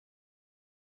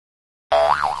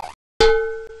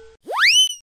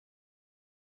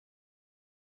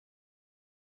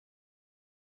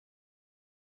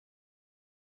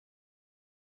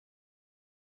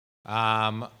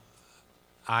Um,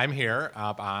 I'm here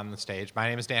up on the stage. My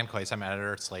name is Dan Coyce. I'm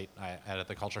editor at Slate. I edit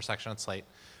the culture section at Slate.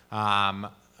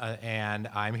 And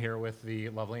I'm here with the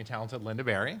lovely and talented Lynda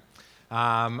Barry.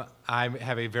 I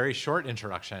have a very short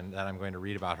introduction that I'm going to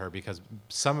read about her because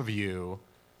some of you,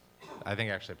 I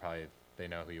think actually probably they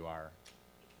know who you are.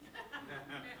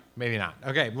 Maybe not.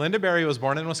 Okay, Lynda Barry was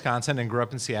born in Wisconsin and grew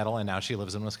up in Seattle, and now she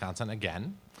lives in Wisconsin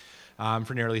again.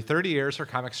 For nearly 30 years, her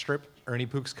comic strip, Ernie,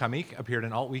 Pook's Comeeks, appeared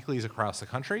in alt weeklies across the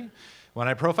country. When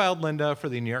I profiled Lynda for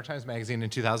the New York Times Magazine in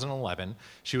 2011,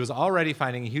 she was already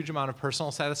finding a huge amount of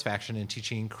personal satisfaction in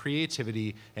teaching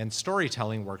creativity and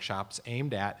storytelling workshops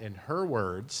aimed at, in her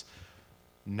words,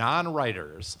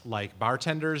 non-writers like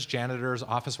bartenders, janitors,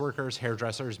 office workers,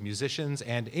 hairdressers, musicians,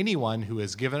 and anyone who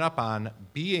has given up on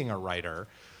being a writer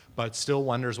but still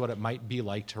wonders what it might be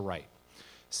like to write.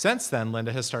 Since then,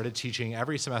 Lynda has started teaching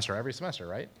every semester,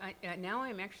 right? Now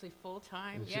I'm actually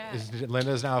full-time, yeah. Lynda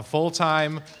is now a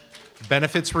full-time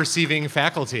benefits-receiving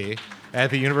faculty at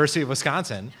the University of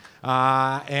Wisconsin,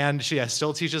 and she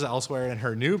still teaches elsewhere. In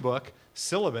her new book,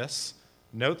 Syllabus,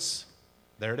 Notes,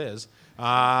 there it is,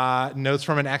 Notes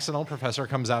from an Accidental Professor,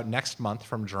 comes out next month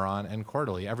from Drawn and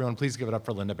Quarterly. Everyone, please give it up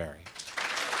for Lynda Barry.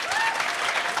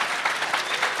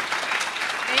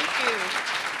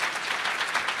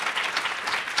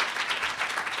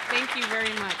 Thank you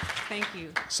very much. Thank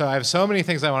you. So I have so many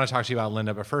things I want to talk to you about,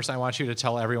 Lynda, but first I want you to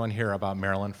tell everyone here about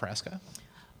Marilyn Frasca.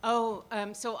 Oh,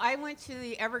 so I went to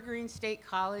the Evergreen State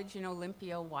College in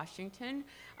Olympia, Washington,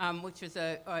 which was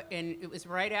and it was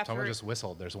right after. Someone just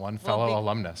whistled. There's one fellow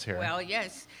alumnus here. Well,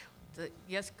 yes.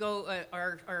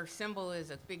 Our symbol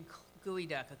is a big gooey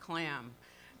duck, a clam.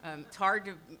 It's hard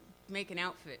to make an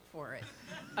outfit for it.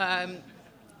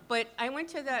 But I went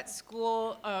to that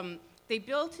school. They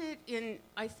built it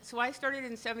so I started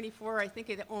in '74. I think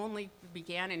it only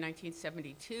began in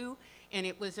 1972, and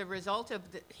it was a result of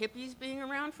the hippies being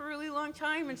around for a really long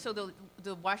time. And so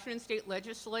the Washington State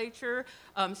Legislature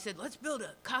said, let's build a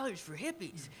college for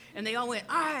hippies. And they all went,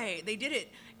 aye, they did it.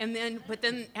 But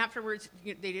then afterwards,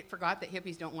 they forgot that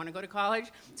hippies don't want to go to college.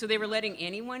 So they were letting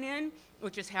anyone in,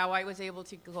 which is how I was able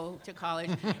to go to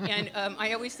college. And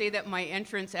I always say that my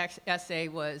entrance essay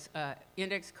was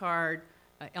index card,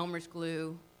 Elmer's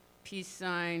glue, peace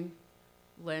sign,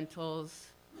 lentils,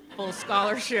 full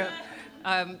scholarship.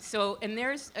 And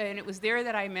it was there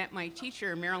that I met my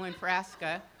teacher, Marilyn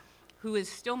Frasca, who is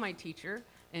still my teacher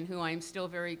and who I'm still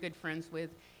very good friends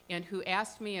with, and who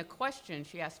asked me a question.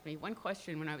 She asked me one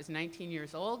question when I was 19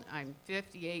 years old. I'm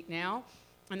 58 now,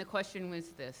 and the question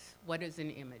was this: what is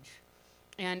an image?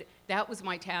 And that was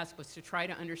my task, was to try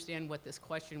to understand what this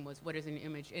question was, what is an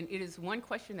image? And it is one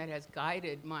question that has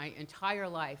guided my entire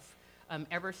life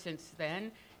ever since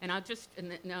then. And I'm just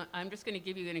going to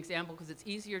give you an example because it's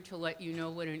easier to let you know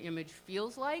what an image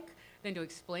feels like than to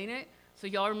explain it. So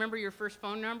y'all remember your first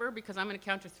phone number? Because I'm going to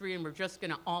count to 3, and we're just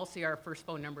going to all say our first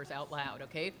phone numbers out loud,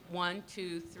 okay? 1,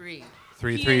 2, 3.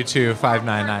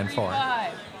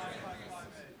 332-5994.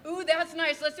 Ooh, that's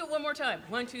nice. Let's do it one more time.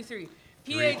 1, 2, 3.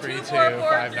 PA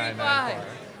 244-5994.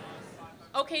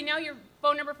 Okay, now your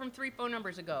phone number from 3 phone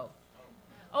numbers ago.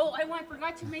 Oh, I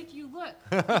forgot to make you look.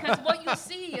 Because what you'll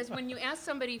see is when you ask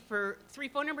somebody for 3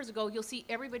 phone numbers ago, you'll see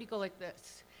everybody go like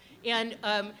this. And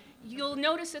you'll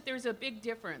notice that there's a big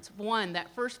difference. One,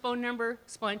 that first phone number,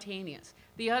 spontaneous.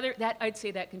 The other, I'd say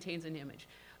that contains an image.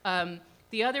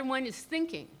 The other one is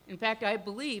thinking. In fact, I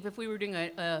believe if we were doing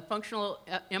a functional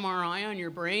MRI on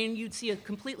your brain, you'd see a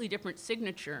completely different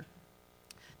signature.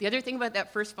 The other thing about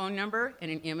that first phone number and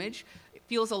an image, it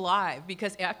feels alive,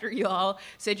 because after you all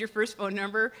said your first phone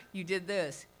number, you did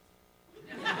this.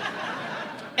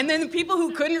 And then the people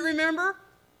who couldn't remember,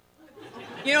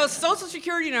 social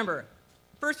security number,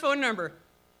 first phone number.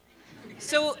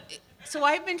 So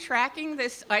I've been tracking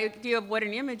this idea of what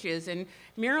an image is, and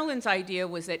Marilyn's idea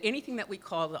was that anything that we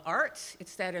call the arts,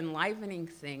 it's that enlivening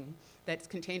thing that's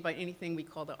contained by anything we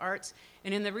call the arts.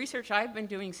 And in the research I've been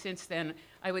doing since then,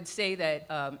 I would say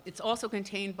that it's also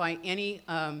contained by any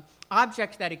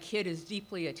object that a kid is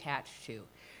deeply attached to.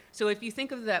 So if you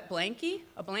think of that blankie,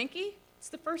 it's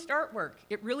the first artwork.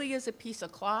 It really is a piece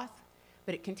of cloth,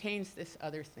 but it contains this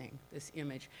other thing, this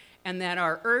image. And that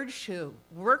our urge to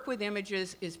work with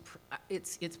images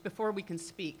it's before we can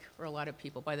speak for a lot of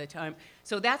people by the time.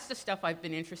 So that's the stuff I've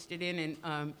been interested in.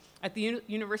 And at the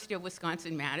University of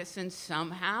Wisconsin Madison,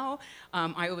 somehow,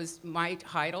 my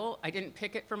title, I didn't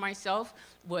pick it for myself,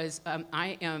 was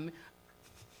I am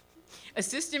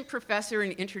assistant professor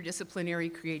in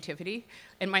interdisciplinary creativity.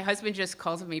 And my husband just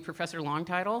calls me Professor Long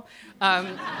Title.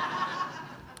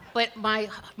 But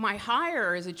my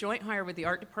hire is a joint hire with the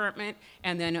art department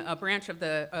and then a branch of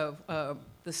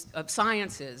of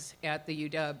sciences at the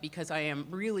UW, because I am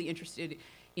really interested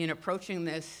in approaching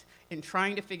this and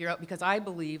trying to figure out, because I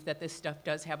believe that this stuff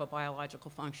does have a biological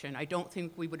function. I don't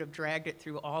think we would have dragged it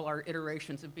through all our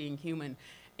iterations of being human,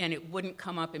 and it wouldn't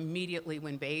come up immediately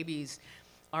when babies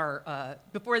are,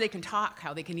 before they can talk,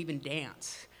 how they can even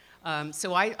dance.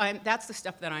 So that's the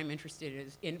stuff that I'm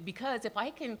interested in, because if I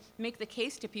can make the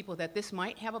case to people that this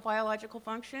might have a biological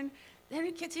function, then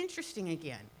it gets interesting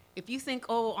again. If you think,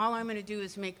 oh, all I'm going to do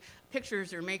is make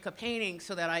pictures or make a painting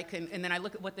so that I can, and then I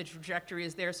look at what the trajectory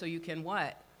is there so you can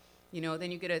what? You know,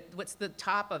 then you get what's the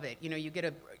top of it? You know, you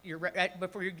get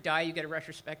before you die, you get a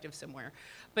retrospective somewhere.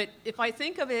 But if I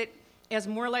think of it as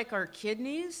more like our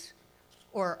kidneys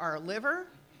or our liver,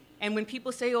 and when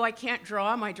people say, oh, I can't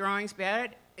draw, my drawing's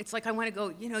bad, it's like I want to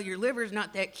go, you know, your liver's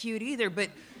not that cute either, but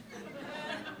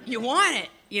you want it,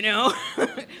 you know?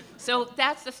 So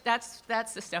that's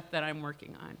the stuff that I'm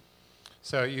working on.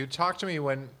 So you talked to me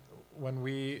when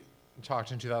we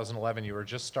talked in 2011, you were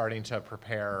just starting to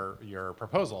prepare your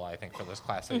proposal, I think, for this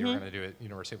class that you were going to do at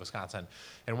University of Wisconsin.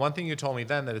 And one thing you told me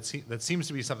then that seems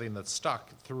to be something that's stuck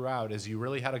throughout is you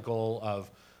really had a goal of,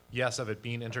 yes, of it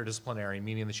being interdisciplinary,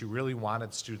 meaning that you really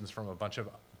wanted students from a bunch of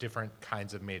different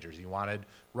kinds of majors. You wanted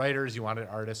writers, you wanted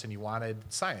artists, and you wanted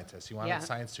scientists. You wanted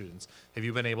science students. Have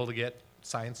you been able to get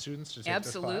science students to take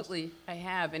this class? Absolutely, I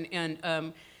have.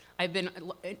 And I've been,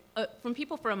 from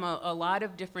people from a lot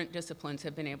of different disciplines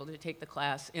have been able to take the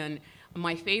class. And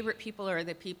my favorite people are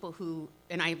the people who,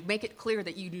 and I make it clear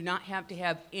that you do not have to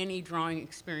have any drawing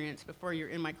experience before you're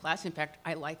in my class. In fact,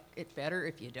 I like it better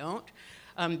if you don't.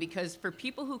 Because for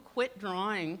people who quit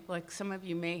drawing, like some of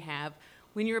you may have,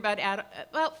 when you're about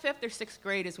 5th or 6th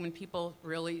grade is when people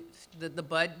really, the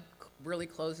bud really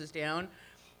closes down.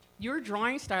 Your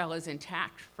drawing style is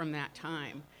intact from that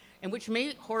time, and which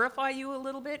may horrify you a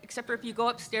little bit, except for if you go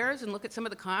upstairs and look at some of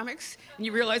the comics and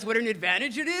you realize what an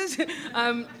advantage it is.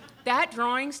 That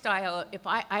drawing style,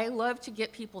 I love to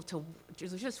get people to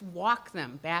just walk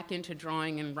them back into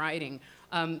drawing and writing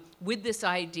with this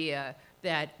idea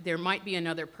that there might be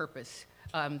another purpose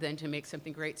than to make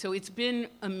something great. So it's been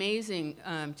amazing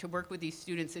to work with these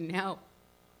students, and now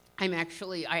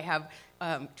I have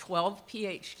 12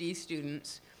 PhD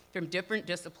students from different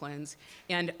disciplines,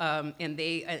 and I'm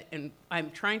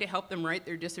trying to help them write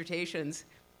their dissertations,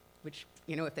 which,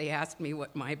 you know, if they asked me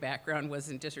what my background was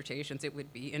in dissertations, it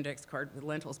would be index card with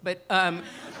lentils. But I'm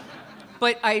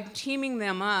teaming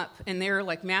them up, and they're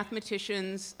like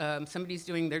mathematicians. Somebody's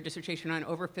doing their dissertation on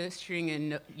overfishing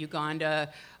in Uganda,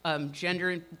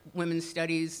 gender and women's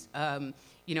studies,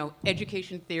 you know,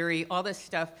 education theory, all this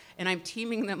stuff. And I'm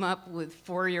teaming them up with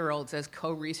 4-year-olds as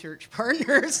co-research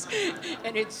partners.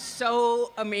 And it's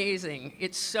so amazing.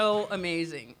 It's so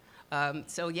amazing.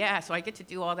 So I get to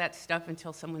do all that stuff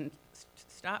until someone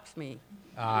stops me.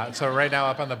 So right now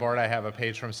up on the board I have a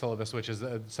page from Syllabus, which is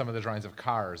some of the drawings of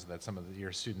cars that some of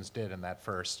your students did in that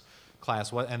first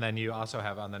class. And then you also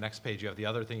have on the next page, you have the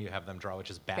other thing you have them draw, which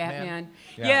is Batman.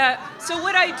 Yeah. So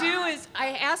what I do is I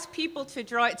ask people to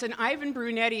draw. It's an Ivan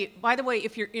Brunetti. By the way,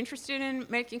 if you're interested in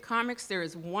making comics, there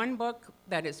is one book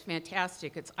that is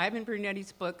fantastic. It's Ivan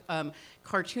Brunetti's book,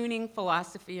 Cartooning,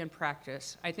 Philosophy, and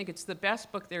Practice. I think it's the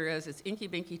best book there is. It's inky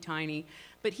binky tiny.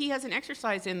 But he has an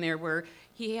exercise in there where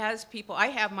he has people, I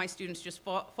have my students just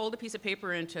fold a piece of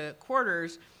paper into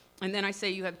quarters, and then I say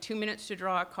you have 2 minutes to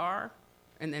draw a car,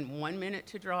 and then 1 minute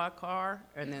to draw a car,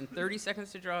 and then 30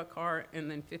 seconds to draw a car, and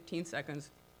then 15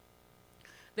 seconds.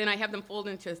 Then I have them fold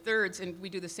into thirds, and we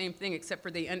do the same thing, except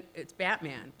for it's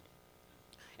Batman.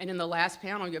 And in the last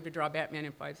panel, you have to draw Batman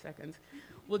in 5 seconds.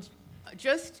 Well,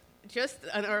 just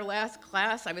in our last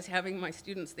class, I was having my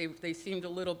students, they seemed a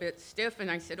little bit stiff, and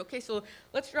I said, okay, so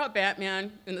let's draw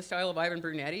Batman in the style of Ivan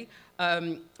Brunetti,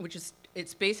 which is,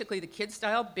 it's basically the kid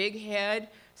style, big head,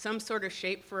 some sort of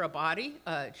shape for a body,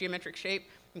 geometric shape,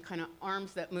 and kind of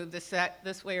arms that move this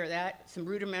way or that, some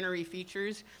rudimentary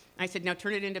features. I said, now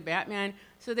turn it into Batman.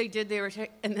 So they did,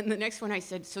 and then the next one I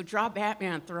said, so draw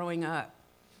Batman throwing up.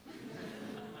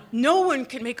 No one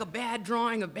can make a bad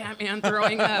drawing of Batman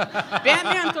throwing up.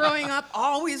 Batman throwing up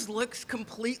always looks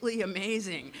completely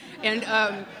amazing.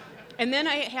 And then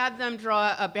I had them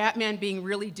draw a Batman being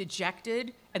really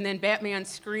dejected, and then Batman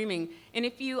screaming.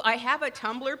 And I have a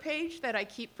Tumblr page that I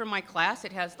keep from my class.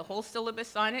 It has the whole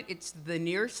syllabus on it. It's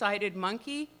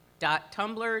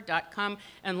thenearsightedmonkey.tumblr.com.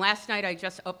 And last night I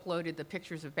just uploaded the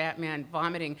pictures of Batman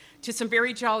vomiting to some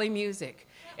very jolly music.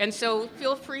 And so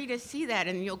feel free to see that,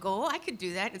 and you'll go, oh, I could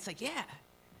do that. And it's like, yeah,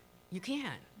 you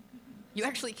can. You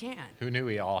actually can. Who knew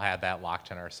we all had that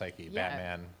locked in our psyche? Yeah.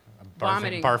 Batman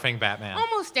vomiting. Barfing Batman.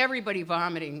 Almost everybody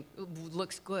vomiting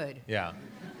looks good Yeah.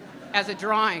 as a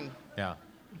drawing. Yeah.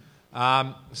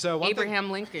 So one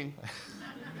Abraham Lincoln.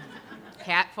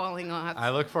 Hat falling off.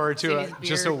 I look forward to His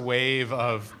just a beard. wave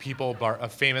of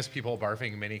famous people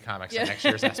barfing mini comics in next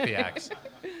year's SPX.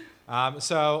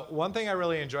 So one thing I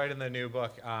really enjoyed in the new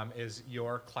book is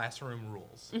your classroom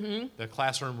rules, the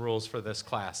classroom rules for this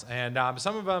class. And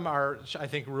some of them are, I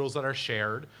think, rules that are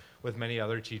shared with many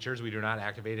other teachers. We do not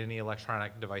activate any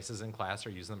electronic devices in class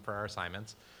or use them for our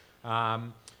assignments.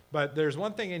 But there's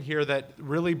one thing in here that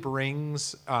really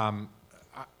brings,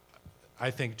 I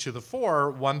think, to the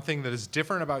fore, one thing that is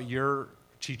different about your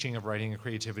teaching of writing and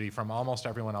creativity from almost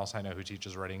everyone else I know who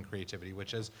teaches writing and creativity,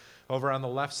 which is over on the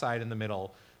left side in the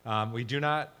middle. We do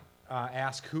not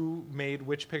ask who made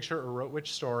which picture or wrote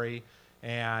which story,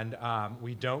 and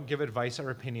we don't give advice or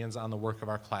opinions on the work of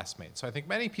our classmates. So I think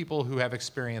many people who have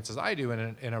experience, as I do,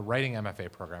 in a writing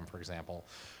MFA program, for example,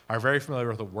 are very familiar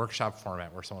with a workshop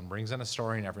format where someone brings in a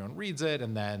story and everyone reads it,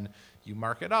 and then you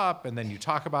mark it up, and then you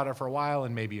talk about it for a while,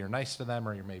 and maybe you're nice to them,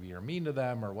 or maybe you're mean to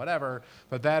them, or whatever.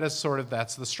 But that is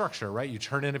that's the structure, right? You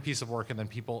turn in a piece of work, and then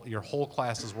your whole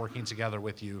class is working together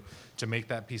with you to make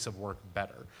that piece of work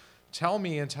better. Tell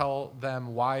me and tell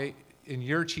them why, in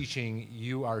your teaching,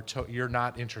 you're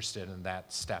not interested in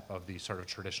that step of the sort of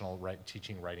traditional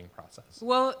teaching writing process.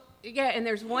 Well, yeah, and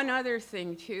there's one other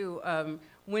thing too.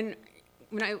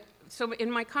 So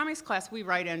in my comics class, we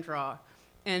write and draw.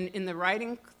 And in the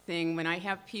writing thing, when I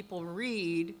have people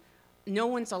read, no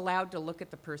one's allowed to look at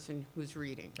the person who's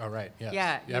reading. Oh, right, yes.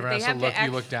 Yeah. Everyone has to look,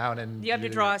 you look down and... You have to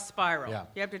draw a spiral. Yeah.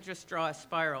 You have to just draw a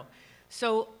spiral.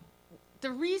 So the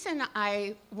reason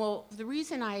I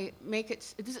make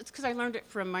it, it's because I learned it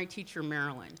from my teacher,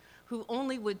 Marilyn, who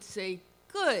only would say,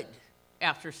 good,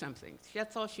 after something.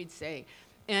 That's all she'd say.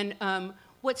 And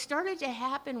what started to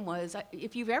happen was,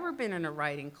 if you've ever been in a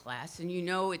writing class and you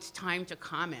know it's time to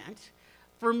comment,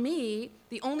 for me,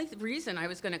 the only reason I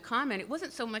was going to comment, it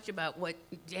wasn't so much about what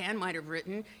Dan might have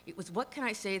written, it was what can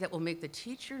I say that will make the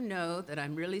teacher know that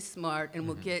I'm really smart and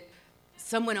will get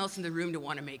someone else in the room to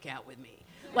want to make out with me.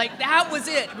 Like, that was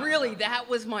it, really, that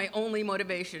was my only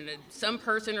motivation. Some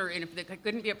person, or if it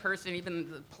couldn't be a person,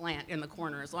 even the plant in the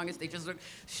corner, as long as they just look,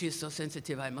 she is so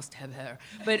sensitive, I must have her.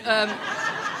 But,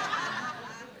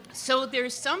 so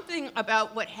there's something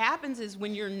about what happens is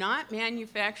when you're not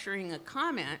manufacturing a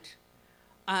comment,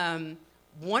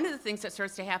 one of the things that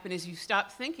starts to happen is you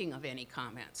stop thinking of any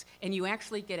comments, and you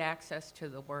actually get access to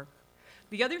the work.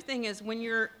 The other thing is when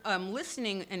you're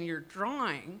listening and you're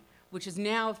drawing, which is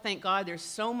now, thank God, there's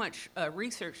so much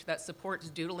research that supports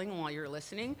doodling while you're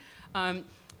listening.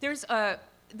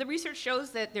 The research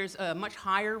shows that there's a much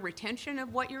higher retention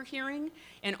of what you're hearing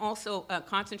and also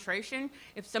concentration.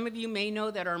 If some of you may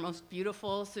know that our most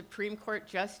beautiful Supreme Court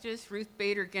Justice, Ruth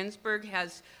Bader Ginsburg,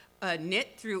 has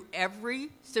knit through every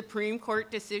Supreme Court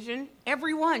decision.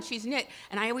 Every one, she's knit.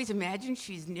 And I always imagine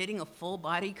she's knitting a full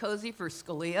body cozy for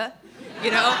Scalia,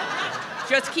 you know?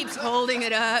 Just keeps holding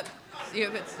it up. See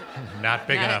if it's not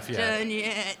big enough yet. yet. Done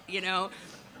yet, you know?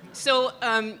 So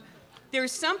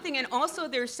there's something, and also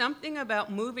there's something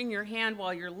about moving your hand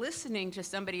while you're listening to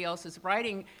somebody else's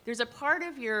writing. There's a part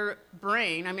of your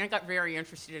brain, I mean, I got very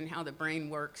interested in how the brain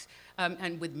works,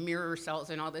 and with mirror cells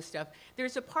and all this stuff.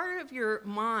 There's a part of your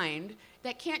mind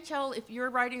that can't tell if you're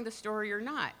writing the story or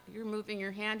not. You're moving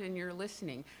your hand and you're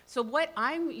listening. So what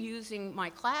I'm using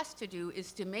my class to do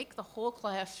is to make the whole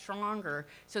class stronger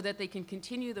so that they can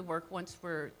continue the work once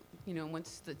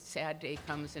once the sad day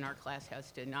comes and our class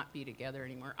has to not be together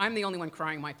anymore. I'm the only one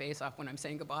crying my face off when I'm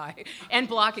saying goodbye and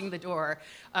blocking the door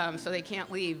so they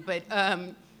can't leave. But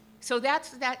so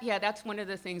that's one of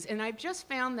the things. And I've just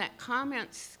found that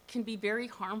comments can be very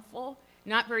harmful,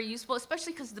 not very useful,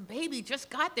 especially because the baby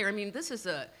just got there. I mean,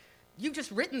 you've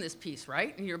just written this piece,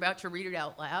 right? And you're about to read it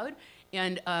out loud.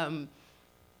 And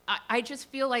I just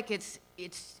feel like it's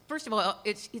first of all,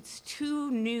 it's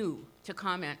too new to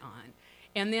comment on.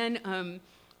 And then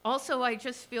also, I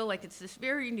just feel like it's this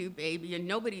very new baby, and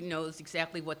nobody knows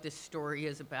exactly what this story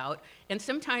is about. And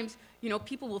sometimes,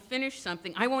 people will finish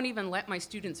something. I won't even let my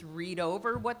students read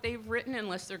over what they've written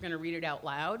unless they're going to read it out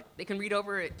loud. They can read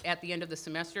over it at the end of the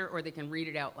semester, or they can read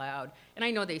it out loud. And I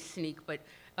know they sneak, but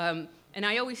and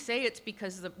I always say it's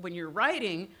because when you're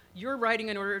writing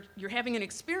in order, you're having an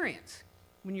experience.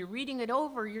 When you're reading it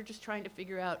over, you're just trying to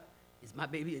figure out, is my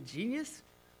baby a genius?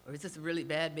 or is this a really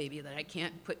bad baby that I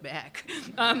can't put back?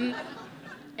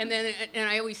 And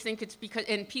I always think it's because,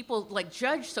 and people like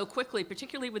judge so quickly,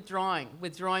 particularly with drawing.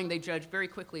 With drawing, they judge very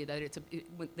quickly that it's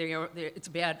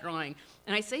a bad drawing.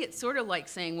 And I say it's sort of like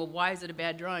saying, well, why is it a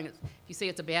bad drawing? If you say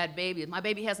it's a bad baby, my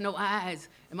baby has no eyes,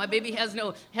 and my baby has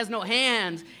no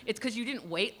hands. It's because you didn't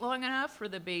wait long enough for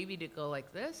the baby to go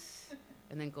like this,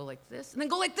 and then go like this, and then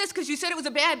go like this because you said it was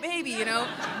a bad baby, you know?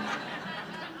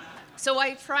 So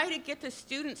I try to get the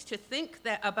students to think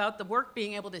that about the work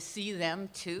being able to see them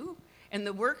too. And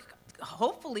the work,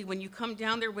 hopefully, when you come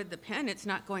down there with the pen, it's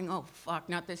not going, oh, fuck,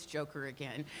 not this joker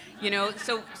again. You know,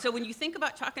 so when you think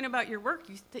about talking about your work,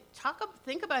 you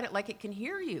think about it like it can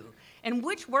hear you. And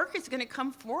which work is going to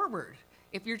come forward?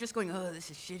 If you're just going, oh, this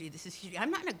is shitty,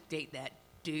 I'm not going to date that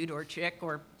dude or chick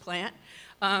or plant.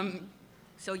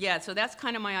 So that's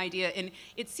kind of my idea. And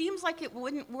it seems like it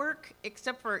wouldn't work,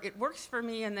 except for it works for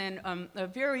me. And then a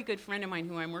very good friend of mine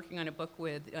who I'm working on a book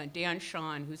with, Dan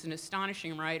Shawn, who's an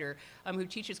astonishing writer who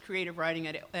teaches creative writing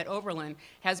at Oberlin,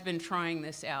 has been trying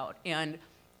this out. And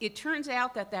it turns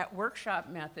out that workshop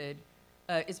method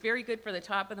is very good for the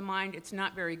top of the mind. It's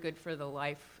not very good for the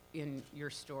life in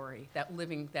your story, that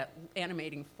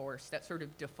animating force that sort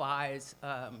of defies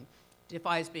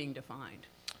being defined.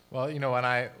 Well, you know, when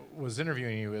I was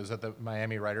interviewing you, it was at the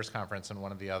Miami Writers Conference, and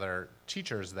one of the other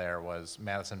teachers there was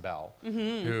Madison Bell,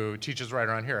 who teaches right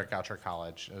around here at Goucher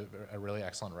College, a really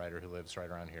excellent writer who lives right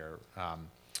around here.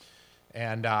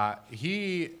 And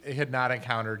he had not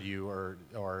encountered you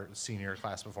or seen your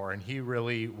class before, and he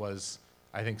really was,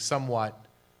 I think,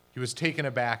 he was taken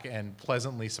aback and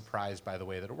pleasantly surprised by the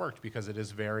way that it worked, because it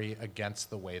is very against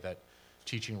the way that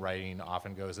teaching writing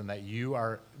often goes, and that you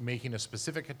are making a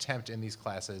specific attempt in these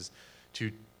classes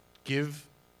to give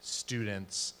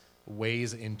students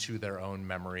ways into their own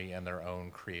memory and their own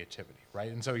creativity,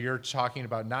 right? And so you're talking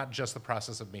about not just the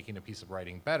process of making a piece of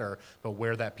writing better, but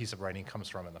where that piece of writing comes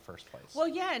from in the first place. Well,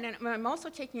 yeah, and I'm also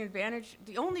taking advantage.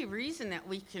 The only reason that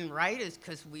we can write is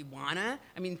because we wanna.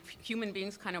 I mean, human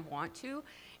beings kind of want to.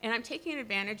 And I'm taking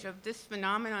advantage of this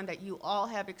phenomenon that you all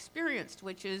have experienced,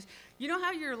 which is, you know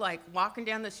how you're like walking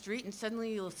down the street and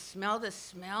suddenly you'll smell the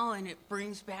smell and it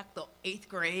brings back the 8th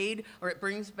grade, or it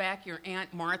brings back your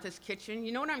Aunt Martha's kitchen?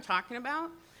 You know what I'm talking about?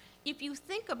 If you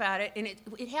think about it, and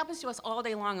it happens to us all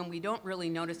day long and we don't really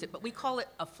notice it, but we call it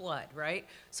a flood, right?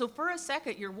 So for a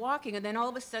second you're walking and then all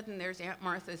of a sudden there's Aunt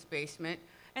Martha's basement,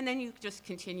 and then you just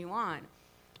continue on.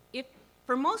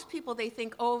 For most people, they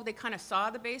think, oh, they kind of saw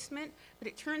the basement, but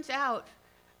it turns out,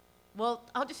 well,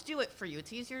 I'll just do it for you.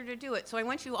 It's easier to do it. So I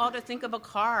want you all to think of a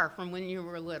car from when you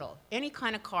were little, any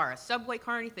kind of car, a subway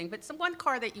car, anything, but one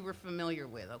car that you were familiar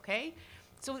with, okay?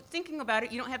 So thinking about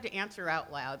it, you don't have to answer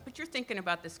out loud, but you're thinking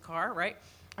about this car, right?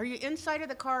 Are you inside of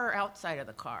the car or outside of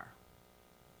the car?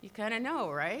 You kind of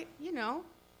know, right? You know,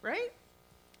 right?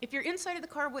 If you're inside of the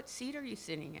car, what seat are you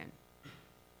sitting in?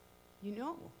 You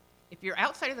know. If you're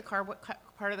outside of the car, what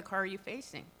part of the car are you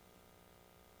facing?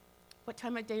 What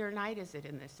time of day or night is it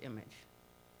in this image?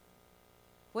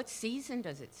 What season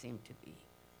does it seem to be?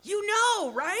 You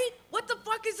know, right? What the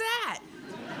fuck is that?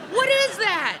 What is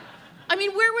that? I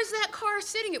mean, where was that car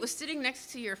sitting? It was sitting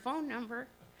next to your phone number.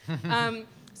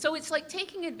 So it's like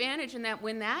taking advantage in that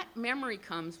when that memory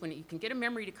comes, when you can get a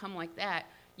memory to come like that,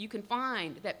 you can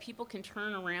find that people can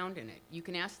turn around in it. You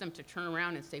can ask them to turn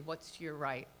around and say, what's to your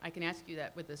right? I can ask you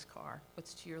that with this car.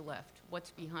 What's to your left?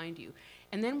 What's behind you?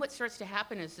 And then what starts to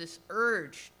happen is this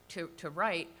urge to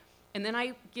write. And then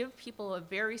I give people a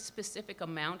very specific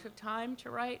amount of time to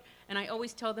write. And I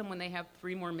always tell them when they have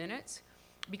 3 more minutes,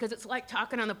 because it's like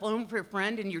talking on the phone with a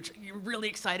friend and you're really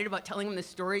excited about telling them the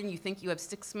story and you think you have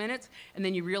 6 minutes and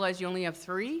then you realize you only have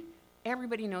 3.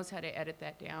 Everybody knows how to edit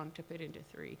that down to fit into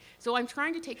 3. So I'm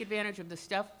trying to take advantage of the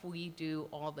stuff we do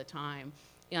all the time,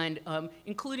 and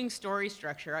including story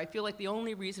structure. I feel like the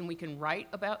only reason we can write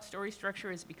about story structure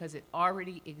is because it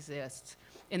already exists,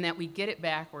 and that we get it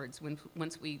backwards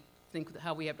once we think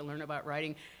how we have to learn about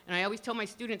writing. And I always tell my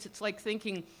students, it's like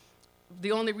thinking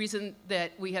the only reason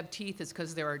that we have teeth is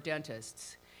because there are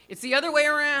dentists. It's the other way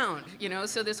around, you know?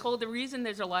 So the reason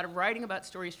there's a lot of writing about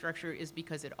story structure is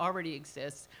because it already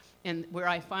exists. And where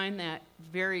I find that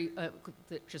very,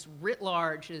 just writ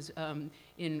large is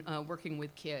in working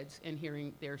with kids and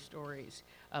hearing their stories.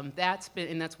 That's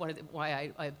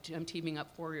why I'm teaming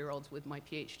up 4-year-olds with my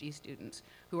PhD students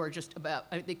who are just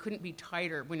they couldn't be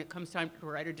tighter when it comes time to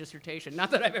write a dissertation. Not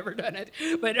that I've ever done it,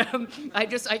 but I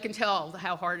can tell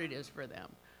how hard it is for them.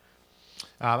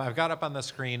 I've got up on the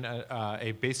screen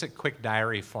a basic quick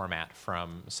diary format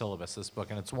from Syllabus, this book,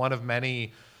 and it's one of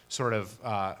many sort of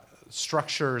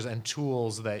structures and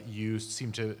tools that you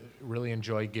seem to really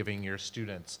enjoy giving your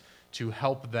students to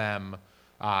help them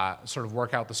sort of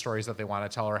work out the stories that they want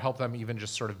to tell, or help them even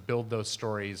just sort of build those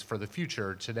stories for the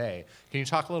future today. Can you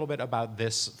talk a little bit about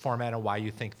this format and why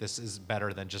you think this is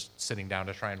better than just sitting down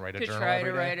to try and write a journal every day?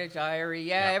 To try to write a diary.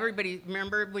 Yeah, everybody,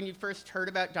 remember when you first heard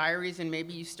about diaries and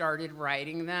maybe you started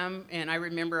writing them? And I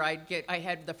remember I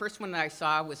had, the first one that I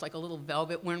saw was like a little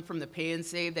velvet one from the Pay and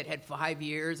Save that had 5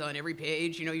 years on every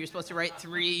page. You know, you're supposed to write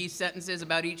 3 sentences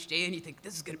about each day, and you think,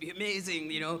 this is going to be amazing.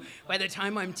 You know, by the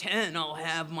time I'm 10, I'll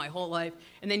have my whole life.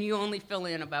 And then you only fill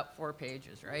in about 4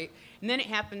 pages, right? And then it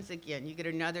happens again. You get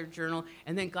another journal,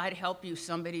 and then God help you,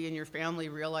 somebody in your family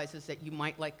realizes that you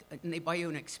might like, and they buy you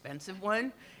an expensive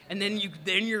one, and then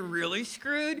you're really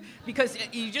screwed because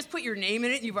you just put your name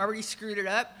in it, and you've already screwed it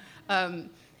up.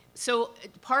 So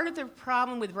part of the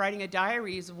problem with writing a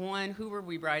diary is, one, who are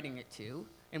we writing it to,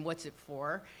 and what's it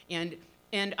for? And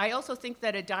I also think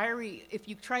that a diary, if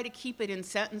you try to keep it in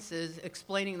sentences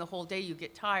explaining the whole day, you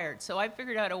get tired. So I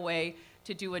figured out a way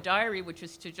to do a diary, which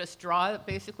is to just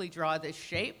basically draw this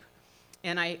shape.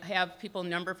 And I have people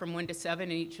number from 1 to 7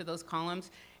 in each of those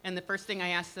columns. And the first thing I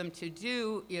ask them to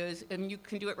do is, and you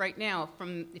can do it right now,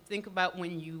 think about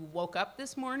when you woke up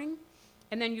this morning,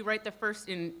 and then you write the first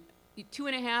in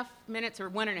 2.5 minutes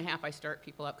or 1.5. I start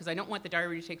people up because I don't want the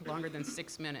diary to take longer than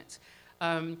 6 minutes.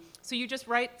 So you just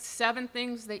write 7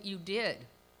 things that you did,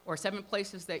 or 7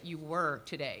 places that you were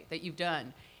today, that you've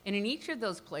done. And in each of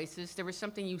those places, there was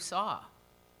something you saw.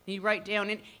 And you write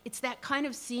down, and it's that kind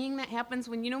of seeing that happens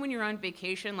when you're on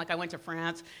vacation. Like I went to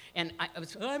France, and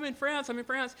I'm in France,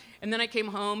 and then I came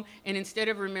home, and instead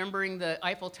of remembering the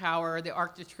Eiffel Tower or the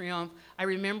Arc de Triomphe, I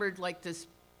remembered like this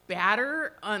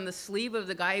batter on the sleeve of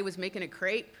the guy who was making a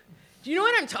crepe. Do you know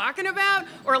what I'm talking about?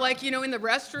 Or like, in the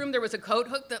restroom, there was a coat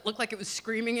hook that looked like it was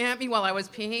screaming at me while I was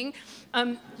peeing.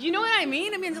 You know what I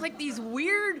mean? I mean, it's like these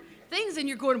weird things, and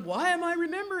you're going, why am I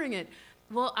remembering it?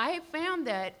 Well, I have found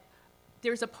that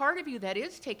there's a part of you that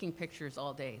is taking pictures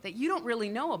all day that you don't really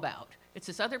know about. It's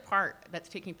this other part that's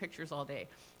taking pictures all day.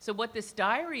 So what this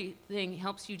diary thing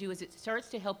helps you do is it starts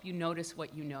to help you notice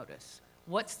what you notice.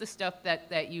 What's the stuff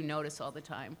that you notice all the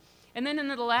time? And then in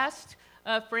the last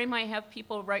frame, I have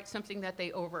people write something that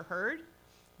they overheard,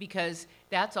 because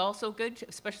that's also good,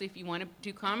 especially if you want to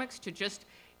do comics, to just,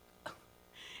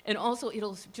 and also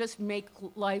it'll just make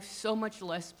life so much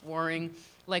less boring.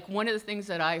 Like one of the things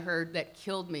that I heard that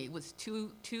killed me was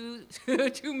two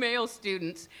male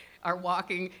students are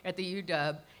walking at the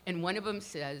UW, and one of them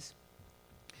says,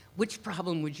 which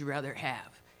problem would you rather have?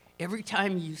 Every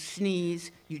time you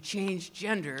sneeze, you change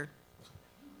gender,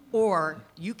 or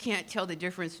you can't tell the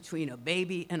difference between a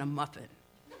baby and a muffin.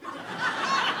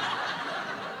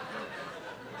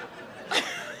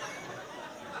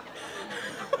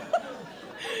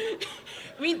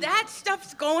 I mean, that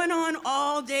stuff's going on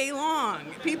all day long.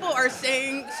 People are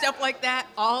saying stuff like that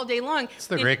all day long. It's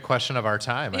the great question of our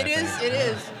time. It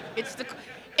is.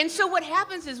 And so what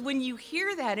happens is when you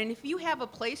hear that, and if you have a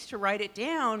place to write it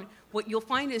down, what you'll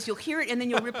find is you'll hear it, and then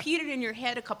you'll repeat it in your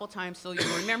head a couple times so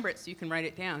you'll remember it so you can write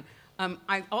it down.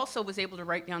 I also was able to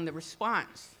write down the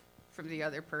response from the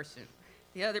other person.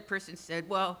 The other person said,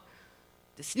 well,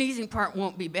 the sneezing part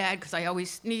won't be bad because I always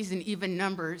sneeze in even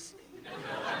numbers.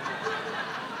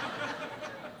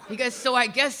 He goes, so I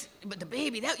guess, but the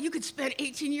baby, you could spend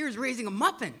 18 years raising a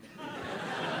muffin.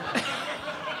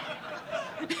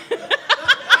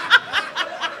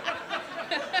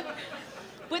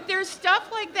 But there's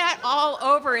stuff like that all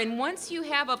over, and once you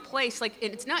have a place, like,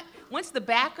 and it's not, once the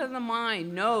back of the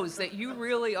mind knows that you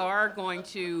really are going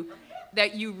to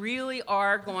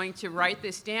write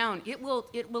this down, it will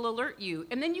alert you,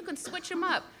 and then you can switch them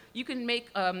up. You can make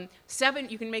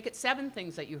it 7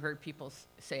 things that you heard people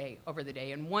say over the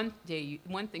day, and one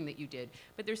thing that you did.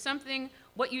 But there's something,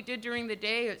 what you did during the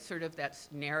day, it's sort of that's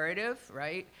narrative,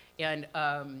 right? And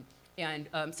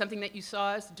something that you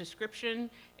saw is description,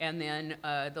 and then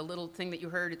the little thing that you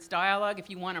heard, it's dialogue. If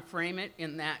you want to frame it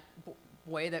in that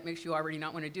way that makes you already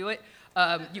not want to do it,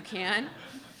 you can.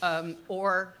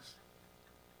 Or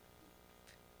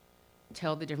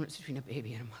tell the difference between a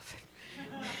baby and a muffin.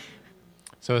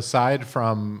 So aside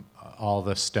from all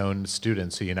the stoned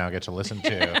students who you now get to listen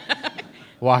to,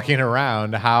 walking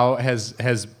around, how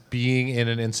has being in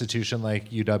an institution like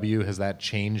UW, has that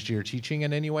changed your teaching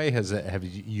in any way? Have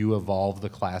you evolved the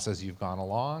class as you've gone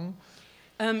along?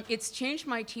 It's changed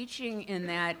my teaching in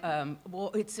that,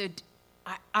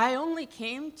 I only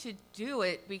came to do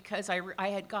it because I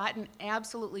had gotten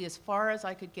absolutely as far as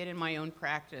I could get in my own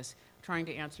practice trying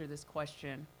to answer this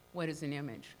question, what is an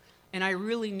image? And I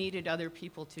really needed other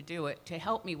people to do it, to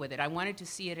help me with it. I wanted to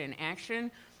see it in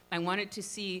action, I wanted to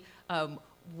see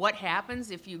what happens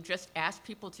if you just ask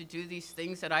people to do these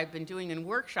things that I've been doing in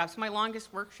workshops. My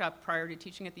longest workshop prior to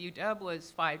teaching at the UW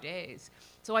was 5 days.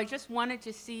 So I just wanted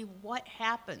to see what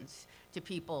happens to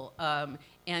people,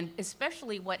 and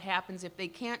especially what happens if they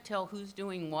can't tell who's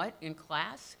doing what in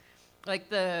class. Like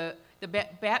the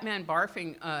Batman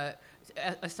barfing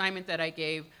assignment that I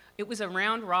gave, it was a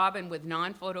round robin with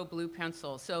non-photo blue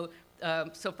pencils. So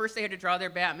first they had to draw their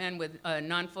Batman with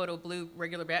non-photo blue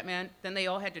regular Batman. Then they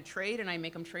all had to trade, and I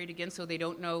make them trade again so they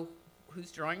don't know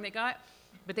whose drawing they got.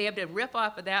 But they had to rip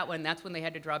off of that one. That's when they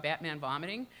had to draw Batman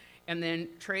vomiting, and then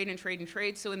trade and trade and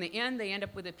trade. So in the end, they end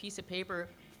up with a piece of paper,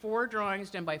 4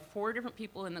 drawings done by 4 different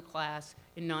people in the class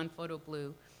in non-photo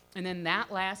blue. And then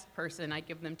that last person, I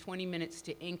give them 20 minutes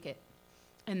to ink it.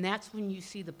 And that's when you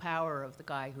see the power of the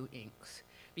guy who inks.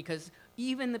 Because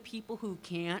even the people who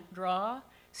can't draw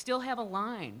still have a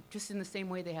line, just in the same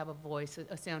way they have a voice,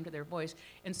 a sound to their voice.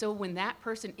 And so when that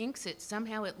person inks it,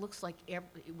 somehow it looks like it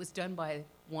was done by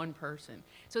one person.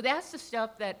 So that's the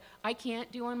stuff that I can't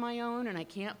do on my own, and I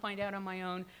can't find out on my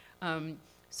own.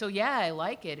 So yeah, I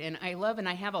like it, and I love, and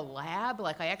I have a lab.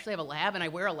 Like, I actually have a lab, and I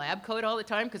wear a lab coat all the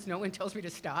time because no one tells me to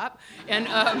stop. And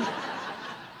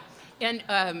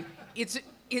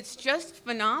it's just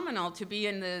phenomenal to be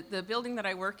in the building that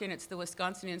I work in. It's the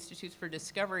Wisconsin Institutes for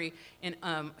Discovery. And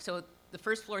so the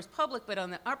first floor is public, but on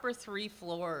the upper 3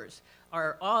 floors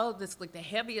are all this, like, the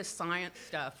heaviest science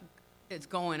stuff that's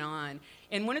going on.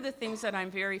 And one of the things that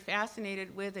I'm very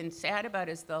fascinated with and sad about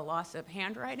is the loss of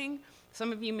handwriting.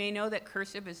 Some of you may know that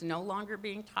cursive is no longer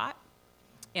being taught,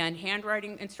 and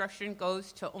handwriting instruction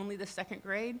goes to only the 2nd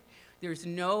grade. There's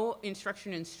no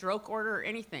instruction in stroke order or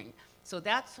anything. So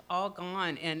that's all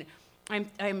gone, and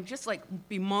I'm just like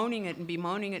bemoaning it and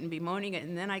bemoaning it and bemoaning it,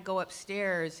 and then I go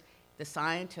upstairs. The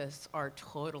scientists are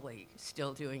totally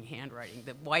still doing handwriting,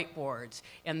 the whiteboards,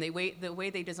 and the way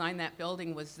they designed that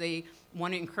building was they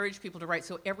want to encourage people to write,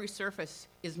 so every surface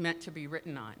is meant to be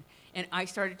written on. And I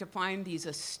started to find these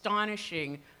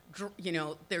astonishing,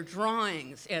 their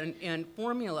drawings and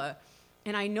formula,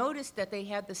 and I noticed that they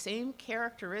had the same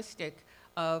characteristic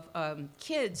of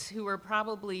kids who were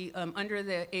probably under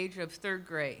the age of 3rd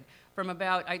grade, from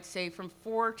about, I'd say, from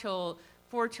 4 till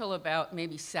about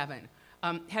maybe 7,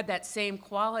 had that same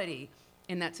quality,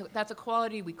 and that's a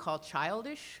quality we call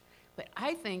childish, but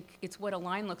I think it's what a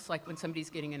line looks like when somebody's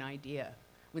getting an idea.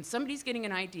 When somebody's getting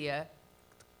an idea,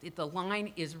 the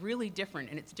line is really different,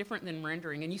 and it's different than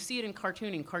rendering, and you see it in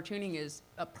cartooning. Cartooning is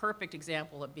a perfect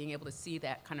example of being able to see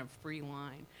that kind of free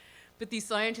line. But these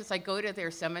scientists, I go to their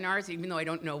seminars, even though I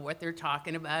don't know what they're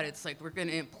talking about. It's like, we're going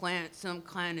to implant some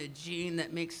kind of gene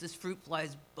that makes this fruit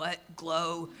fly's butt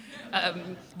glow.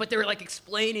 But they're like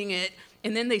explaining it.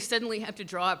 And then they suddenly have to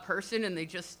draw a person, and they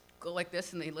just go like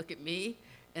this, and they look at me.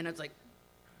 And it's like,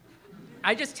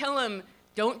 I just tell them,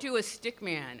 don't do a stick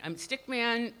man. Stick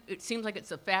man, it seems like it's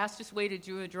the fastest way to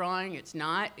do a drawing. It's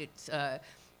not. I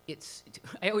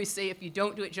always say, if you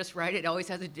don't do it just right, it always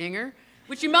has a dinger,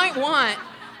 which you might want.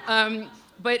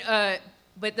 But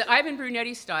the Ivan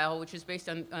Brunetti style, which is based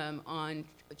on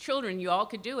children, you all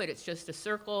could do it. It's just a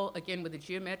circle, again, with a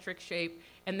geometric shape.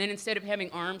 And then instead of having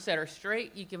arms that are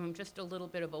straight, you give them just a little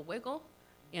bit of a wiggle.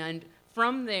 And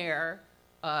from there,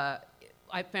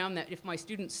 I found that if my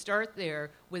students start there,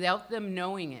 without them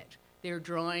knowing it, their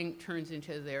drawing turns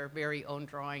into their very own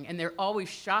drawing. And they're always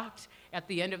shocked at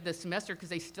the end of the semester because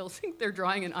they still think they're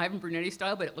drawing in Ivan Brunetti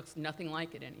style, but it looks nothing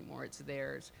like it anymore. It's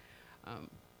theirs.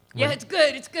 Yeah, it's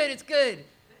good, it's good, it's good.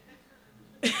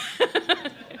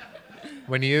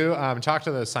 When you talk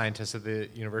to the scientists at the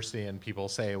university and people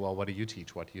say, well, what do you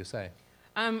teach? What do you say?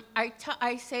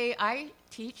 I say I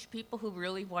teach people who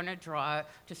really want to draw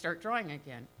to start drawing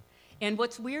again. And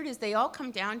what's weird is they all come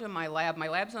down to my lab. My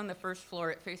lab's on the 1st floor.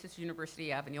 It faces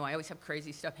University Avenue. I always have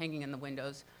crazy stuff hanging in the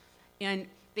windows. And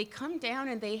they come down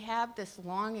and they have this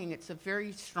longing. It's a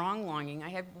very strong longing. I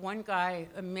have one guy,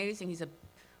 amazing. He's a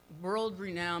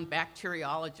world-renowned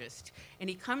bacteriologist, and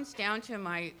he comes down to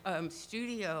my down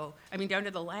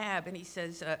to the lab, and he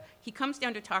says, he comes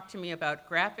down to talk to me about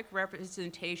graphic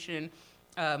representation,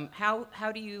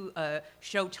 how do you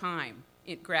show time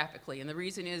graphically, and the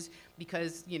reason is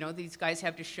because, these guys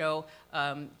have to show,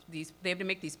 they have to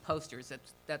make these posters,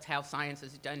 that's how science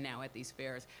is done now at these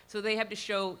fairs, so they have to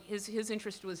show, his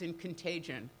interest was in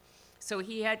contagion, so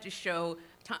he had to show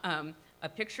a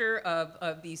picture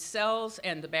of these cells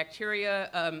and the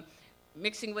bacteria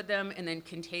mixing with them, and then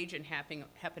contagion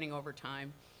happening over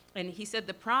time. And he said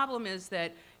the problem is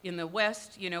that in the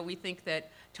West, we think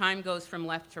that time goes from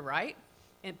left to right,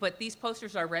 but these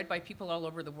posters are read by people all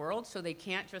over the world, so they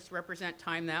can't just represent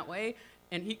time that way.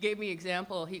 And he gave me an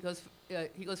example. He goes,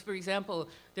 he goes, for example,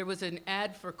 there was an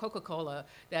ad for Coca-Cola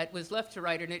that was left to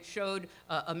right, and it showed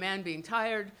a man being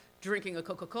tired, drinking a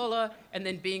Coca-Cola, and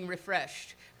then being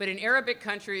refreshed. But in Arabic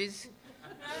countries,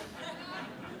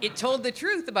 it told the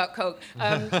truth about Coke.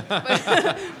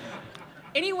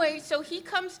 Anyway, so he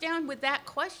comes down with that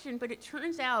question, but it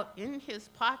turns out in his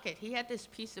pocket, he had this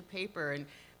piece of paper, and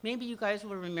maybe you guys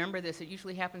will remember this. It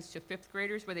usually happens to fifth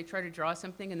graders where they try to draw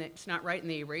something and it's not right, and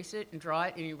they erase it and draw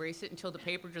it and erase it until the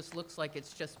paper just looks like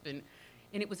it's just been,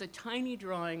 and it was a tiny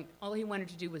drawing. All he wanted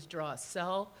to do was draw a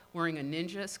cell wearing a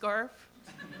ninja scarf.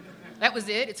 That was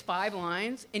it. It's 5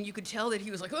 lines, and you could tell that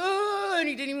he was like, oh, and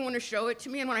he didn't even want to show it to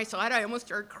me, and when I saw it, I almost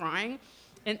started crying.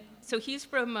 And so he's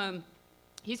from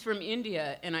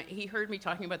India, and he heard me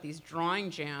talking about these drawing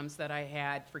jams that I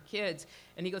had for kids,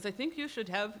 and he goes, I think you should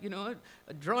have, a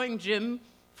drawing gym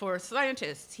for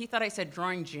scientists. He thought I said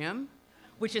drawing gym,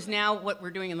 which is now what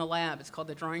we're doing in the lab. It's called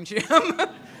the drawing gym.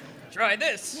 Try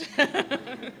this.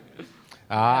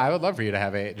 I would love for you to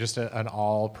have an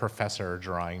all-professor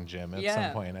drawing gym at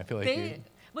some point. I feel like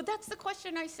But that's the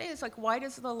question I say, is like, why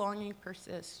does the longing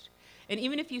persist? And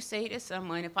even if you say to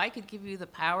someone, if I could give you the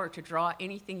power to draw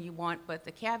anything you want, but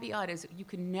the caveat is you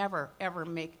can never, ever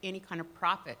make any kind of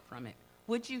profit from it,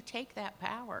 would you take that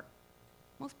power?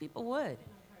 Most people would.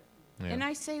 Yeah. And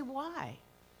I say, why?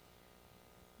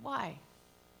 Why?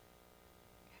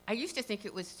 I used to think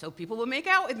it was so people would make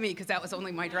out with me, because that was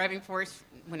only my driving force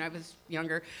when I was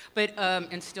younger, but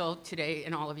and still today,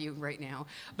 and all of you right now.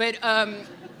 But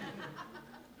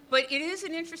it is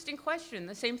an interesting question.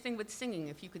 The same thing with singing.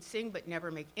 If you could sing but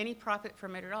never make any profit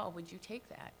from it at all, would you take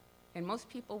that? And most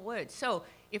people would. So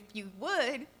if you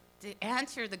would, the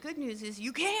answer, the good news is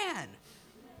you can.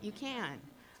 You can.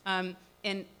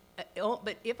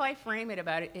 But if I frame it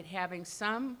about it having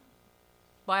some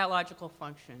biological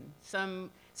function, some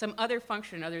other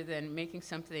function other than making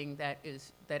something that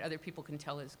other people can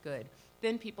tell is good,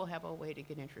 then people have a way to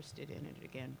get interested in it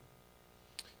again.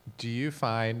 Do you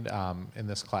find in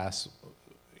this class,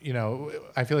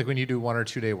 I feel like when you do 1 or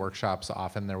 2 day workshops,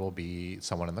 often there will be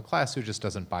someone in the class who just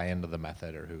doesn't buy into the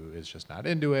method, or who is just not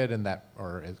into it,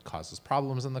 or it causes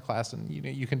problems in the class, and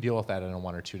you can deal with that in a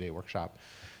 1 or 2 day workshop.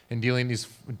 In doing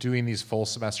these full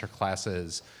semester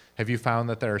classes, have you found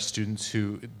that there are students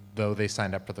who, though they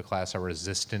signed up for the class, are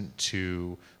resistant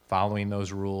to following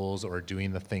those rules or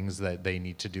doing the things that they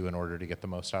need to do in order to get the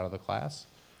most out of the class?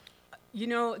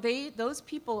 Those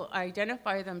people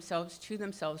identify themselves to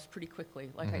themselves pretty quickly,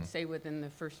 like I'd say within the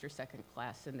first or second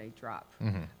class, and they drop.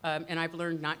 And I've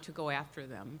learned not to go after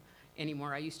them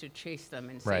anymore. I used to chase them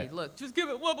and say, look, just give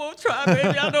it one more try,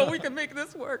 baby. I know we can make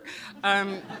this work.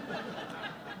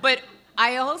 But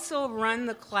I also run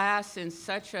the class in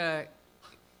such some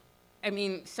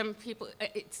people,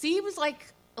 it seems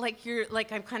like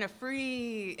I'm kind of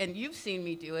free, and you've seen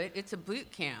me do it. It's a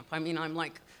boot camp. I'm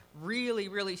like really,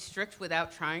 really strict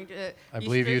without trying to. I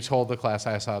believe you told the class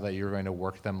I saw that you were going to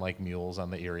work them like mules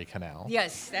on the Erie Canal.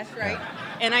 Yes, that's right.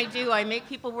 And I do. I make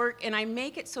people work, and I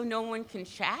make it so no one can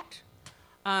chat,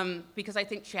 because I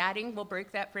think chatting will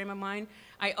break that frame of mind.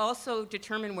 I also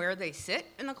determine where they sit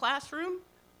in the classroom.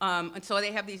 And so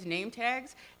they have these name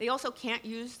tags. They also can't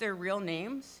use their real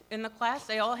names in the class.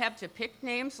 They all have to pick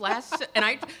names. Last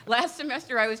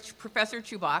semester I was Professor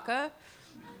Chewbacca,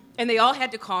 and they all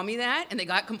had to call me that, and they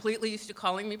got completely used to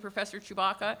calling me Professor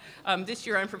Chewbacca. This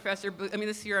year I'm Professor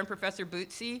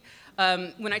Bootsy.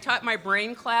 When I taught my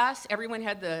brain class, everyone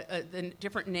had the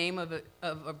different name of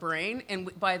a brain,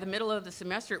 and by the middle of the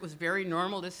semester, it was very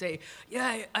normal to say,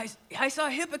 yeah, I saw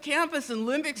hippocampus and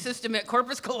limbic system at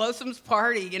corpus callosum's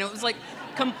party. It was like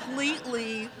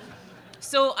completely.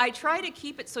 So I try to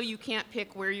keep it so you can't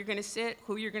pick where you're going to sit,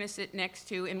 who you're going to sit next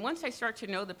to. And once I start to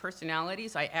know the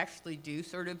personalities, I actually do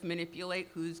sort of manipulate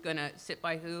who's going to sit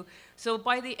by who. So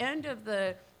by the end of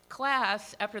the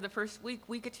class, after the first week,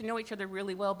 we get to know each other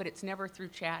really well, but it's never through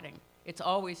chatting. It's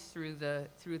always through the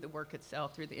work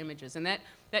itself, through the images. And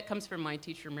that comes from my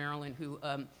teacher, Marilyn, who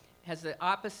has the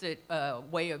opposite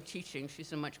way of teaching.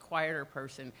 She's a much quieter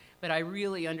person, but I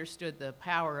really understood the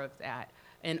power of that.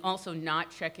 And also not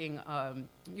checking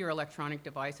your electronic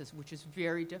devices, which is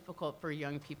very difficult for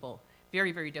young people,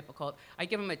 very, very difficult. I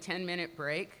give them a 10-minute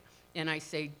break, and I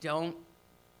say, don't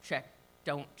check,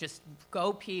 just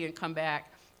go pee and come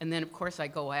back. And then, of course, I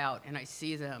go out, and I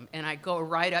see them, and I go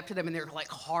right up to them, and they're, like,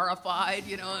 horrified,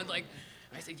 and like,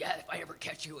 I say, yeah, if I ever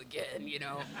catch you again,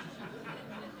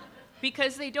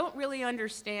 Because they don't really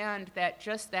understand that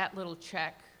just that little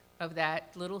check of that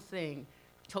little thing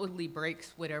totally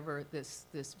breaks whatever this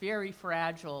very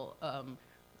fragile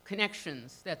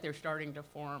connections that they're starting to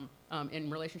form in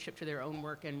relationship to their own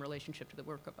work and relationship to the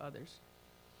work of others.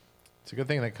 It's a good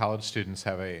thing that college students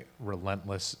have a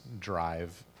relentless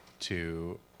drive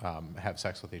to have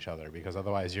sex with each other, because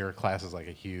otherwise your class is like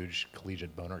a huge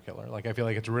collegiate boner killer. Like, I feel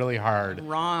like it's really hard.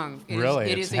 Wrong.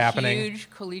 Really? It It's is happening? a huge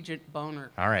collegiate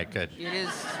boner. All right, good. It is.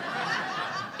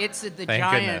 It's the Thank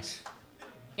giant. goodness.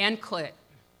 And clit,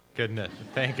 Goodness.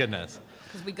 Thank goodness.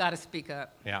 because we got to speak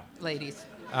up, Yeah. ladies.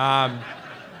 Not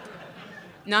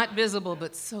visible,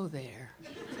 but so there.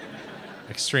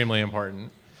 Extremely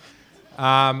important.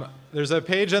 There's a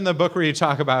page in the book where you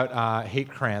talk about hate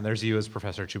crayon. There's you as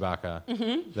Professor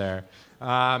Chewbacca there,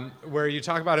 where you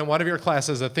talk about in one of your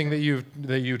classes a thing that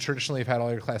you traditionally have had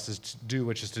all your classes to do,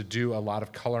 which is to do a lot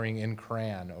of coloring in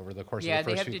crayon over the course of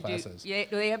the first few classes.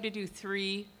 They have to do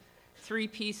three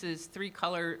pieces, three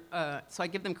color. So I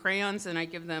give them crayons and I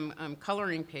give them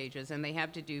coloring pages, and they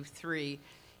have to do three.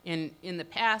 In the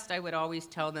past, I would always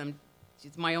tell them,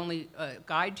 my only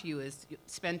guide to you is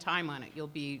spend time on it. You'll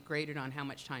be graded on how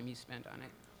much time you spend on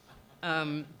it.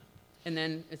 And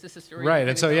then, is this a story? Right,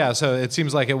 and so so it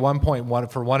seems like at one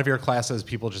point, for one of your classes,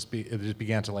 people it just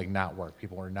began to like not work.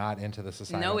 People were not into this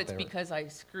assignment. No, it's because I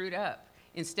screwed up.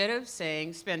 Instead of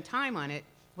saying spend time on it,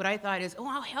 what I thought is,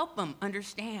 I'll help them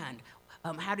understand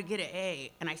how to get an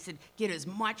A. And I said, get as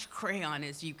much crayon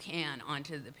as you can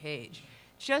onto the page.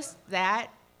 Just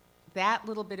that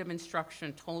little bit of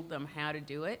instruction told them how to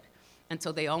do it. And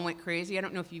so they all went crazy. I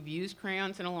don't know if you've used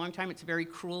crayons in a long time. It's very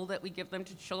cruel that we give them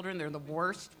to children. They're the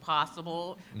worst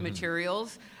possible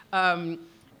materials. But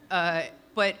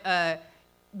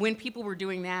when people were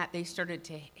doing that, they started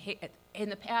to hate it. In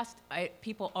the past,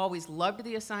 people always loved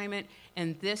the assignment,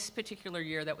 and this particular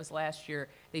year, that was last year,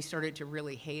 they started to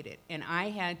really hate it. And I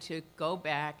had to go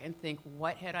back and think,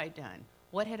 what had I done?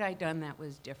 What had I done that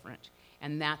was different?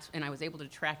 And I was able to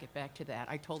track it back to that.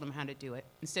 I told them how to do it,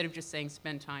 instead of just saying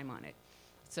spend time on it.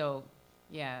 So,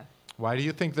 yeah. Why do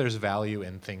you think there's value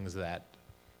in things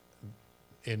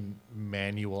in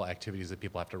manual activities that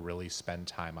people have to really spend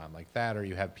time on, like that, or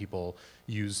you have people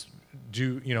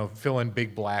fill in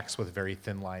big blacks with very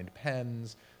thin-lined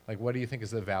pens? Like, what do you think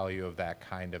is the value of that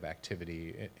kind of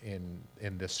activity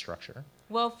in this structure?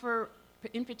 Well,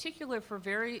 in particular,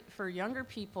 for younger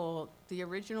people, the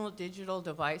original digital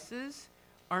devices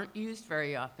aren't used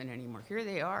very often anymore. Here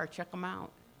they are. Check them out.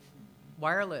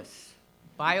 Wireless,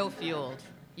 biofueled.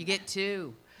 You get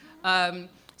two.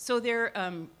 So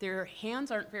their hands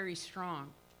aren't very strong,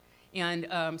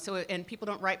 and people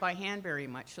don't write by hand very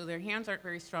much. So their hands aren't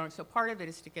very strong. So part of it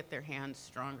is to get their hands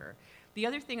stronger. The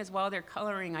other thing is, while they're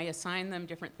coloring, I assign them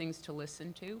different things to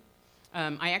listen to.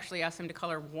 I actually ask them to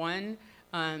color one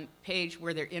page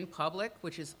where they're in public,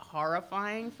 which is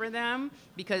horrifying for them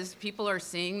because people are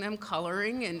seeing them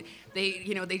coloring and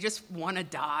they just want to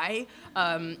die.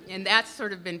 And that's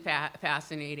sort of been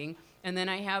fascinating. And then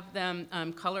I have them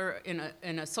color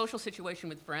in a social situation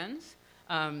with friends.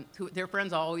 Their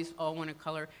friends always all want to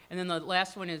color. And then the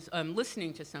last one is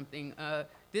listening to something.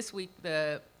 This week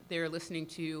they're listening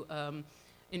to an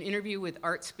interview with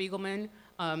Art Spiegelman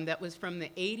that was from the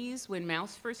 80s when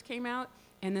Mouse first came out.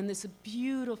 And then this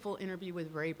beautiful interview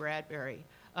with Ray Bradbury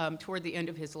toward the end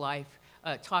of his life,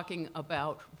 talking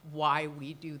about why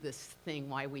we do this thing,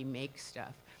 why we make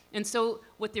stuff. And so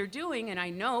what they're doing, and I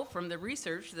know from the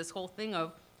research, this whole thing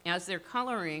of as they're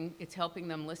coloring, it's helping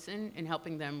them listen and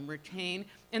helping them retain.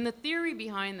 And the theory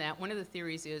behind that, one of the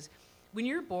theories is, when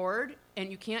you're bored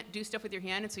and you can't do stuff with your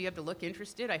hand and so you have to look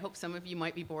interested, I hope some of you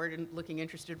might be bored and looking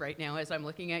interested right now as I'm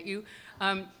looking at you.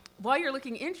 While you're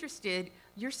looking interested,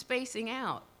 you're spacing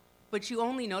out. But you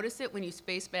only notice it when you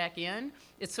space back in.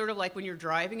 It's sort of like when you're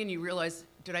driving and you realize,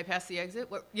 did I pass the exit?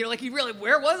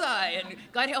 Where was I? And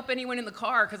God help anyone in the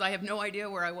car because I have no idea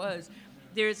where I was.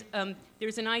 There's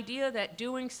an idea that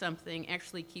doing something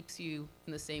actually keeps you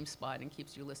in the same spot and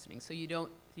keeps you listening, so you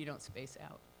don't space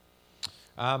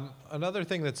out. Another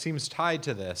thing that seems tied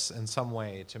to this in some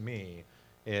way to me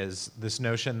is this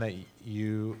notion that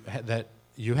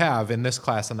you have in this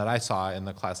class and that I saw in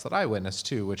the class that I witnessed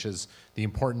too, which is the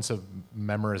importance of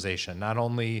memorization. Not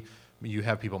only you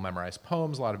have people memorize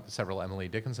poems, several Emily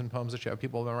Dickinson poems that you have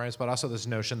people memorize, but also this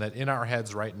notion that in our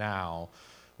heads right now,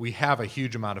 we have a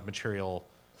huge amount of material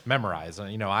memorized.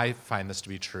 And I find this to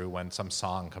be true when some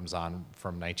song comes on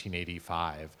from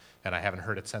 1985, and I haven't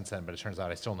heard it since then, but it turns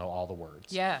out I still know all the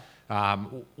words. Yeah.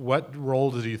 What role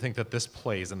do you think that this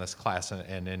plays in this class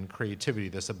and in creativity,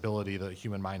 this ability that the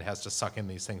human mind has to suck in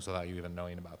these things without you even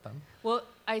knowing about them? Well,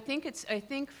 I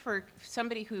think for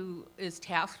somebody who is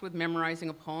tasked with memorizing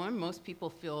a poem, most people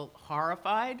feel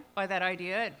horrified by that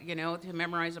idea, to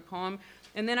memorize a poem.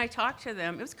 And then I talked to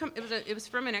them. It was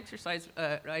from an exercise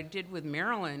I did with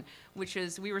Marilyn, which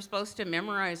is we were supposed to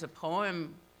memorize a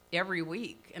poem every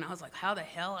week. And I was like, how the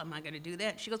hell am I going to do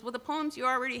that? She goes, well, the poems you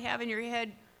already have in your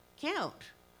head count.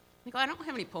 I go, I don't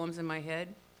have any poems in my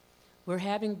head. We're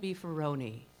having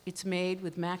beefaroni. It's made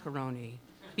with macaroni.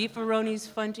 Beefaroni's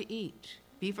fun to eat.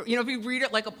 Beef, you know, if you read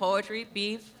it like a poetry,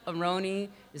 beef-aroni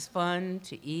is fun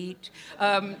to eat.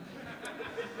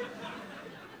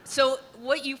 So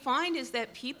what you find is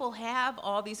that people have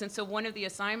all these, and so one of the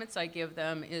assignments I give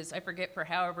them is, I forget for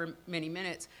however many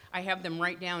minutes, I have them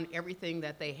write down everything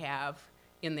that they have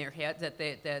in their head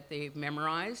that they've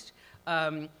memorized,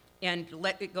 and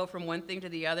let it go from one thing to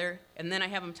the other, and then I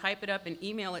have them type it up and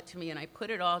email it to me, and I put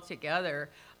it all together,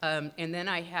 and then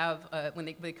I have, when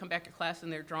they come back to class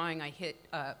and they're drawing, I hit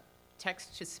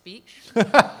text to speech.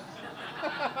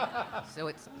 So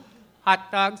it's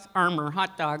hot dogs, armor,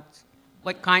 hot dogs.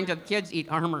 What kinds of kids eat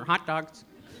armor? Hot dogs,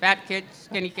 fat kids,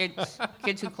 skinny kids,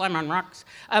 kids who climb on rocks.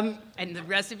 And the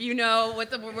rest of you know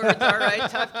what the words are, right?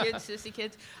 Tough kids, sissy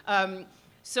kids.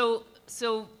 So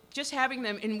just having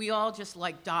them, and we all just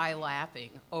like die laughing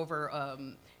over,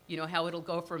 you know, how it'll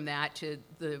go from that to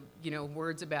the, you know,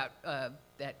 words about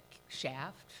that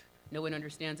shaft. No one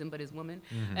understands him but his woman.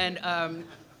 Mm-hmm.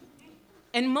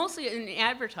 And mostly in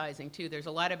advertising, too. There's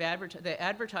a lot of the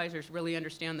advertisers really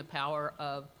understand the power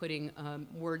of putting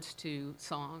words to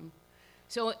song.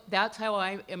 So that's how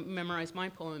I memorize my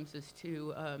poems, is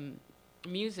to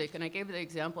music. And I gave the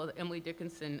example of Emily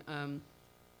Dickinson.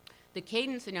 The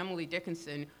cadence in Emily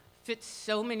Dickinson fits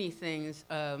so many things.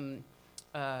 So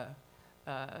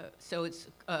it's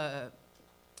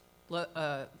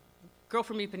Girl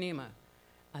from Ipanema.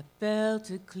 I felt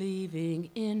a cleaving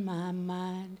in my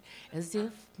mind as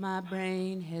if my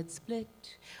brain had split.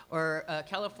 Or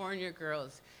California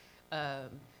Girls. I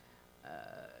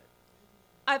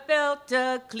felt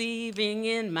a cleaving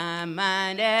in my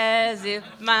mind as if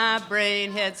my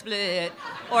brain had split.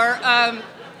 Or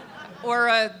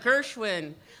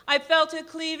Gershwin. I felt a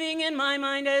cleaving in my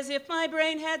mind as if my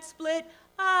brain had split.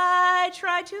 I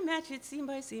tried to match it seam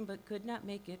by seam but could not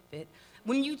make it fit.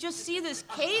 When you just see this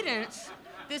cadence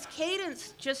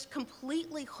just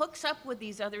completely hooks up with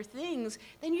these other things,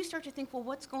 then you start to think, well,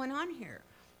 what's going on here?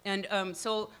 And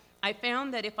so I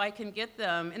found that if I can get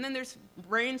them, and then there's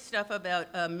brain stuff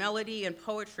about melody and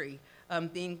poetry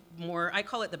being more, I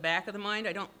call it the back of the mind.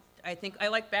 I think I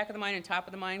like back of the mind and top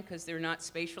of the mind because they're not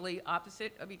spatially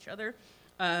opposite of each other.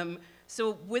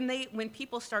 So when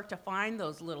people start to find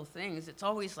those little things, it's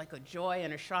always like a joy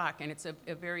and a shock, and it's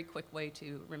a very quick way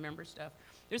to remember stuff.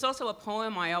 There's also a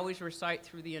poem I always recite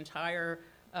through the entire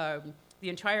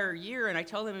year, and I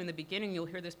tell them in the beginning, you'll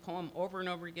hear this poem over and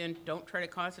over again. Don't try to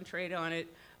concentrate on it,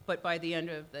 but by the end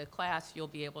of the class, you'll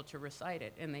be able to recite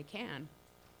it, and they can.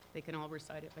 They can all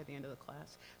recite it by the end of the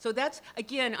class. So that's,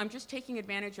 again, I'm just taking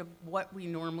advantage of what we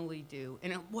normally do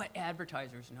and what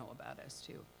advertisers know about us,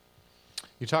 too.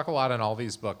 You talk a lot in all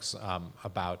these books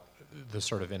about the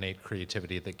sort of innate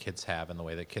creativity that kids have and the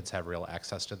way that kids have real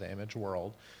access to the image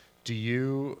world. Do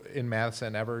you, in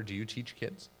Madison, do you teach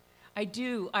kids? I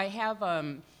do. I have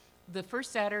the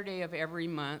first Saturday of every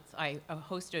month, I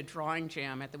host a drawing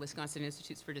jam at the Wisconsin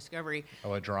Institutes for Discovery.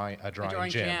 Oh, a drawing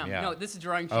jam. Yeah. No, this is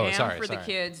drawing jam for the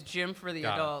kids, gym for the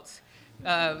Got adults.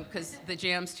 Because the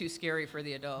jam's too scary for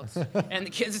the adults. And the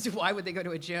kids, why would they go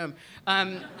to a gym?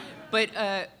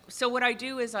 So what I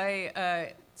do is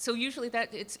so usually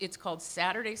it's called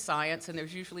Saturday Science, and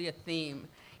there's usually a theme.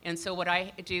 And so what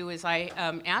I do is I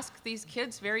ask these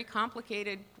kids very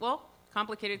complicated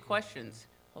questions.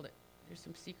 Hold it. There's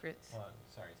some secrets. Sorry,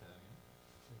 say that again.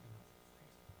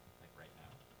 Like right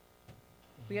now.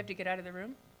 We have to get out of the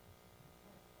room?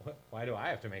 Why do I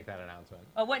have to make that announcement?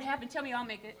 Oh, what happened? Tell me, I'll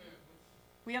make it.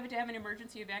 We have to have an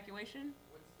emergency evacuation?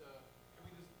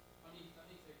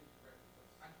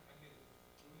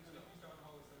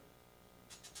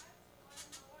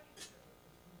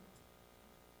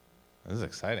 This is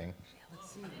exciting. Yeah,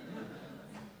 let's see.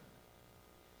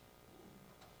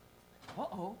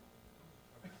 Uh-oh.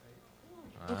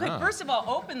 Okay, first of all,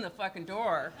 open the fucking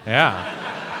door. Yeah.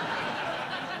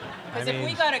 Because if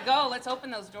we gotta go, let's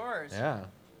open those doors. Yeah.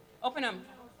 Open them.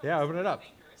 Yeah, open it up.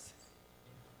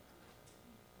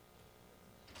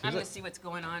 I'm gonna see what's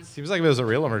going on. Seems like if it was a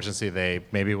real emergency, they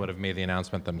maybe would have made the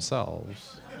announcement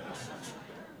themselves.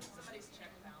 Somebody's check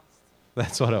bounced.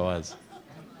 That's what it was.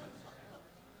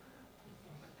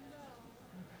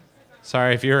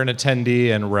 Sorry, if you're an attendee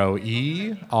in row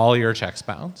E, all your checks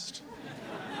bounced.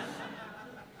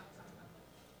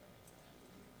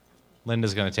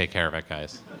 Linda's going to take care of it,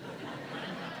 guys.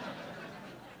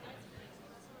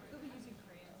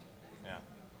 Yeah.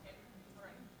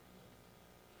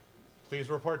 Please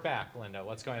report back, Lynda.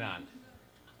 What's going on? Go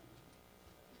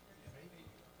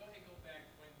back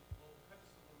when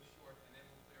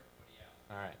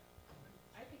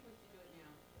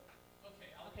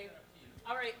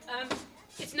All right.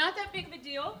 It's not that big of a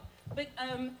deal, but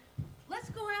let's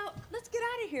go out. Let's get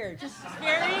out of here. Just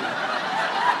very.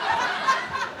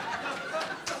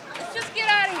 Let's just get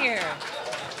out of here.